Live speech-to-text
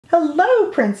Hello,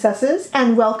 princesses,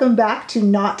 and welcome back to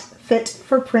Not Fit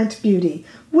for Print Beauty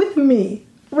with me,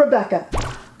 Rebecca.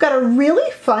 Got a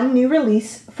really fun new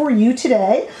release for you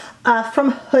today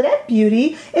from Huda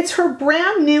Beauty. It's her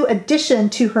brand new addition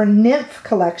to her N.Y.M.P.H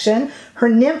collection, her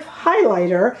N.Y.M.P.H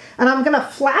highlighter, and I'm gonna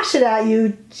flash it at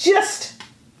you just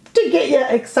to get you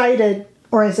excited,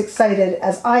 or as excited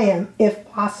as I am, if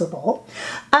possible.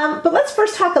 But let's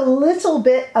first talk a little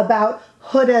bit about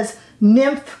Huda's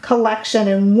N.Y.M.P.H collection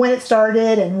and when it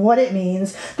started and what it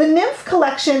means. The N.Y.M.P.H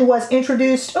collection was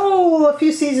introduced, a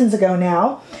few seasons ago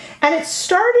now. And it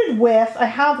started with, I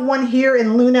have one here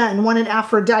in Luna and one in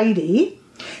Aphrodite.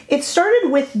 It started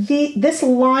with this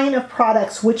line of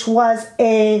products, which was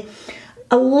a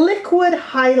liquid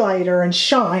highlighter and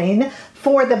shine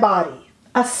for the body,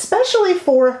 especially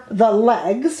for the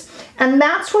legs. And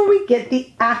that's where we get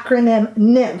the acronym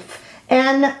N.Y.M.P.H,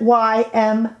 N-Y-M-P-H.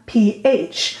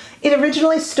 It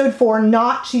originally stood for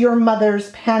Not Your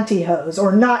Mother's Pantyhose,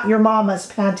 or Not Your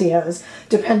Mama's Pantyhose,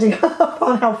 depending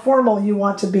upon how formal you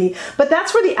want to be. But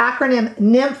that's where the acronym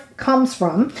N.Y.M.P.H comes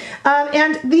from.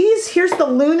 And here's the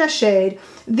Luna shade.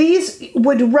 These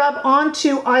would rub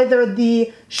onto either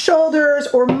the shoulders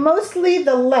or mostly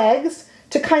the legs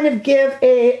to kind of give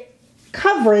a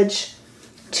coverage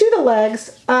to the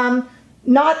legs,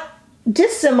 not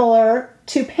dissimilar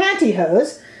to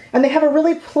pantyhose. And they have a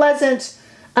really pleasant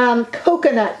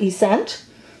coconut-y scent.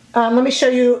 Let me show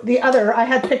you the other. I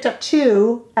had picked up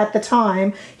two at the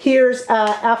time. Here's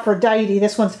Aphrodite.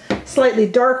 This one's slightly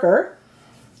darker.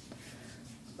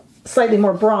 Slightly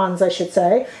more bronze, I should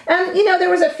say. And, you know, there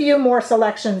was a few more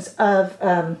selections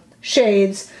of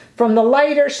shades. From the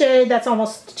lighter shade, that's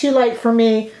almost too light for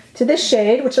me, to this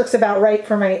shade, which looks about right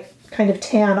for my kind of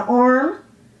tan arm.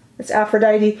 It's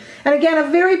Aphrodite. And again, a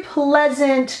very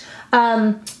pleasant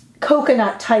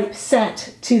coconut type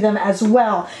scent to them as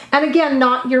well. And again,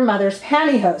 Not Your Mother's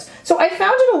Pantyhose. So I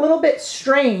found it a little bit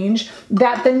strange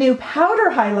that the new powder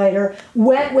highlighter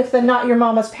went with the Not Your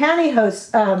Mama's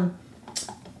Pantyhose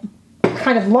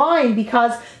kind of line,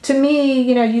 because to me,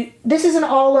 you know, this is an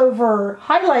all-over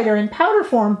highlighter in powder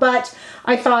form, but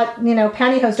I thought, you know,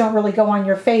 pantyhose don't really go on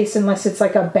your face unless it's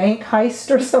like a bank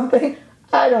heist or something.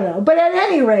 I don't know. But at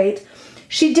any rate,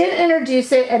 she did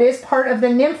introduce it. It is part of the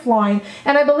N.Y.M.P.H line,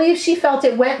 and I believe she felt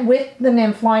it went with the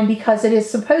N.Y.M.P.H line because it is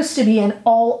supposed to be an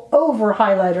all-over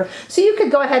highlighter. So you could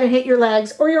go ahead and hit your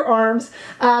legs or your arms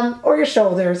or your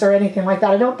shoulders or anything like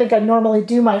that. I don't think I normally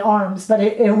do my arms, but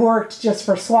it worked just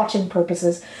for swatching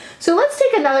purposes. So let's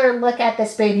take another look at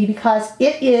this baby because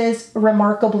it is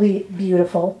remarkably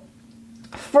beautiful.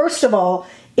 First of all,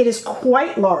 it is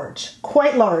quite large,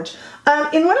 quite large.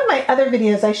 In one of my other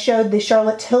videos, I showed the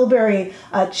Charlotte Tilbury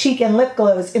cheek and lip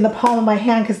glows in the palm of my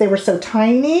hand because they were so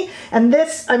tiny. And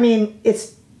this, I mean,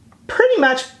 it's pretty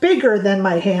much bigger than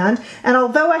my hand. And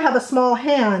although I have a small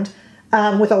hand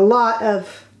with a lot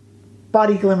of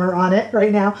body glimmer on it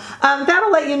right now,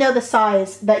 that'll let you know the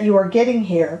size that you are getting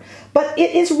here. But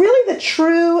it is really the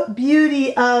true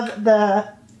beauty of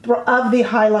the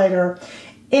highlighter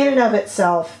in and of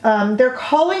itself. They're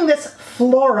calling this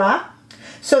Flora,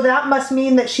 so that must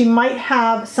mean that she might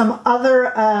have some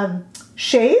other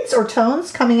shades or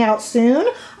tones coming out soon.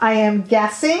 I am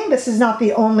guessing this is not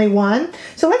the only one.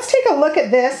 So let's take a look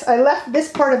at this. I left this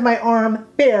part of my arm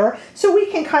bare so we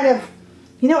can kind of,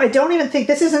 you know, I don't even think,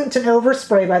 this isn't an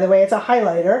overspray, by the way, it's a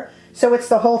highlighter. So it's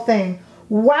the whole thing.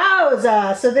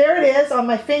 Wowza! So there it is on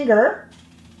my finger.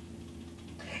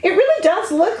 It really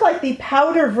does look like the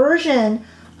powder version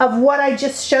of what I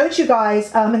just showed you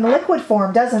guys in the liquid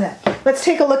form, doesn't it? Let's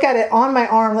take a look at it on my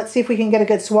arm. Let's see if we can get a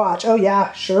good swatch. Oh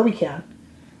yeah, sure we can.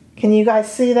 Can you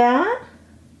guys see that?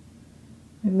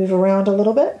 Move around a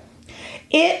little bit.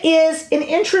 It is an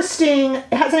interesting,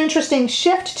 it has an interesting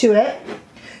shift to it.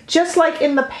 Just like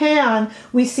in the pan,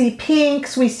 we see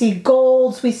pinks, we see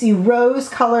golds, we see rose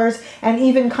colors, and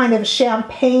even kind of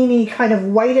champagne-y, kind of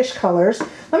whitish colors.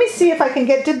 Let me see if I can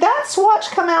get, did that swatch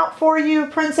come out for you,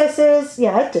 princesses?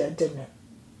 Yeah, it did, didn't it?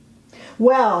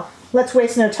 Well, let's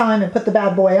waste no time and put the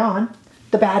bad boy on.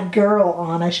 The bad girl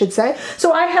on, I should say.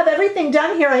 So I have everything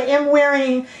done here. I am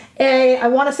wearing I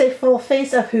want to say full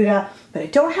face of Huda, but I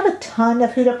don't have a ton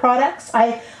of Huda products.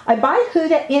 I buy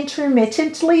Huda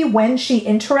intermittently when she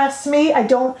interests me. I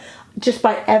don't just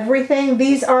buy everything.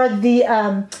 These are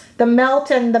the Melt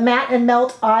and the Matte and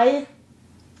Melt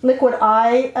liquid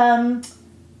eye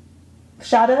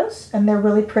shadows, and they're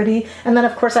really pretty. And then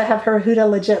of course I have her Huda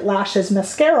Legit Lashes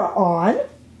mascara on.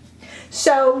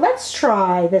 So let's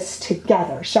try this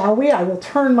together, shall we? I will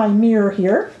turn my mirror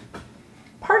here.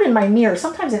 Pardon my mirror.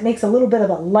 Sometimes it makes a little bit of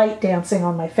a light dancing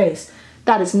on my face.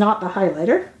 That is not the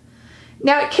highlighter.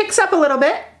 Now it kicks up a little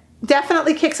bit.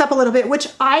 definitely kicks up a little bit, which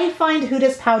I find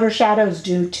Huda's powder shadows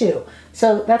do too.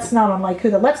 So that's not unlike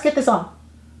Huda. Let's get this on.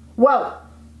 Whoa.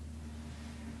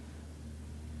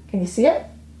 Can you see it?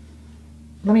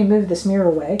 Let me move this mirror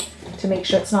away to make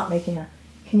sure it's not making a...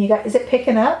 Can you guys... Is it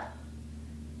picking up?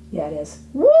 Yeah, it is.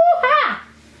 Woo-ha!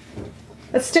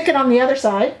 Let's stick it on the other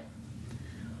side.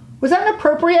 Was that an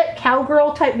appropriate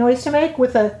cowgirl type noise to make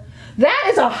with a... That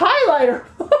is a highlighter,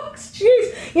 folks.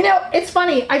 Jeez. You know, it's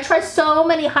funny. I try so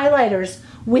many highlighters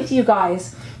with you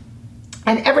guys.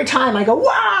 And every time I go,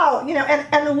 wow! You know,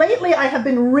 and lately I have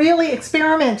been really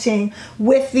experimenting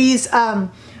with these kind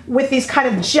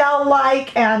of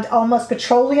gel-like and almost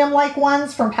petroleum-like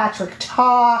ones from Patrick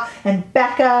Ta and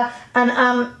Becca.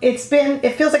 And it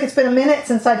feels like it's been a minute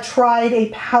since I've tried a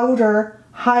powder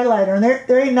highlighter. And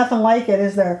there ain't nothing like it,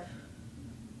 is there?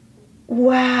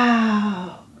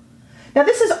 Wow. Now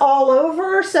this is all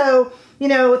over, so, you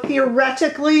know,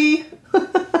 theoretically,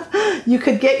 you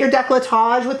could get your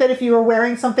décolletage with it if you were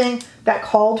wearing something that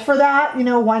called for that. You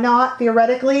know, why not,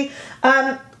 theoretically?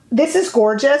 This is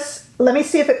gorgeous. Let me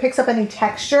see if it picks up any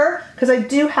texture, because I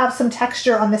do have some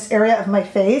texture on this area of my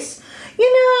face.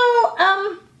 You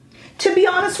know, to be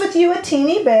honest with you, a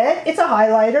teeny bit. It's a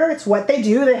highlighter. It's what they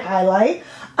do. They highlight.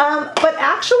 But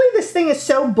actually, this thing is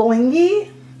so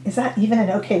blingy. Is that even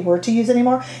an okay word to use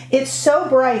anymore? It's so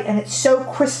bright and it's so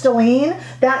crystalline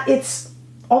that it's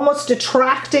almost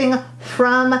detracting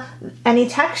from any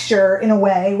texture in a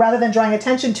way, rather than drawing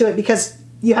attention to it, because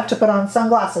you have to put on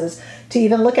sunglasses to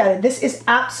even look at it. This is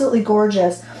absolutely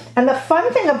gorgeous. And the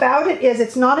fun thing about it is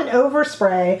it's not an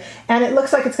overspray, and it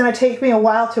looks like it's going to take me a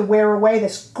while to wear away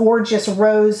this gorgeous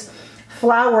rose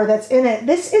flower that's in it.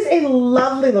 This is a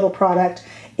lovely little product.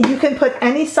 You can put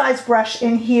any size brush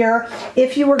in here.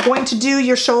 If you were going to do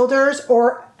your shoulders,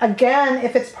 or again,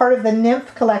 if it's part of the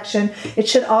N.Y.M.P.H collection, it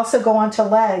should also go onto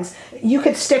legs. You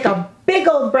could stick a big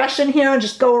old brush in here and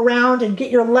just go around and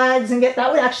get your legs and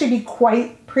that would actually be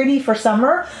quite pretty for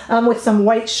summer, with some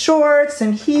white shorts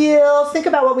and heels. Think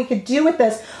about what we could do with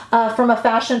this from a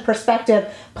fashion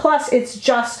perspective. Plus, it's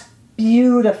just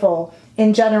beautiful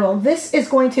in general. This is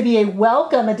going to be a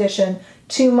welcome addition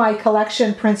to my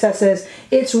collection, princesses.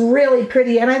 It's really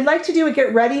pretty, and I'd like to do a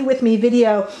get ready with me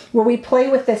video where we play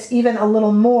with this even a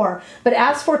little more. But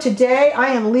as for today, I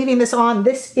am leaving this on.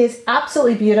 This is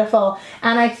absolutely beautiful,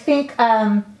 and I think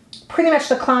pretty much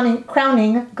the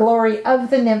crowning glory of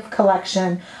the N.Y.M.P.H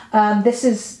collection. This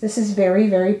is very,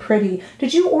 very pretty.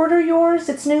 Did you order yours?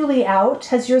 It's newly out.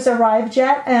 Has yours arrived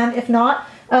yet? And if not,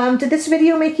 did this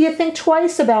video make you think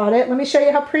twice about it? Let me show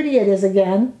you how pretty it is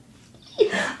again.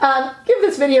 Give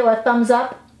this video a thumbs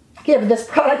up. Give this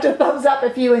product a thumbs up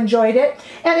if you enjoyed it.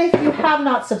 And if you have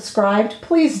not subscribed,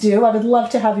 please do. I would love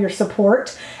to have your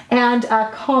support. And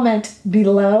comment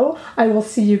below. I will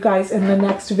see you guys in the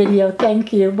next video.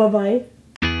 Thank you. Bye-bye.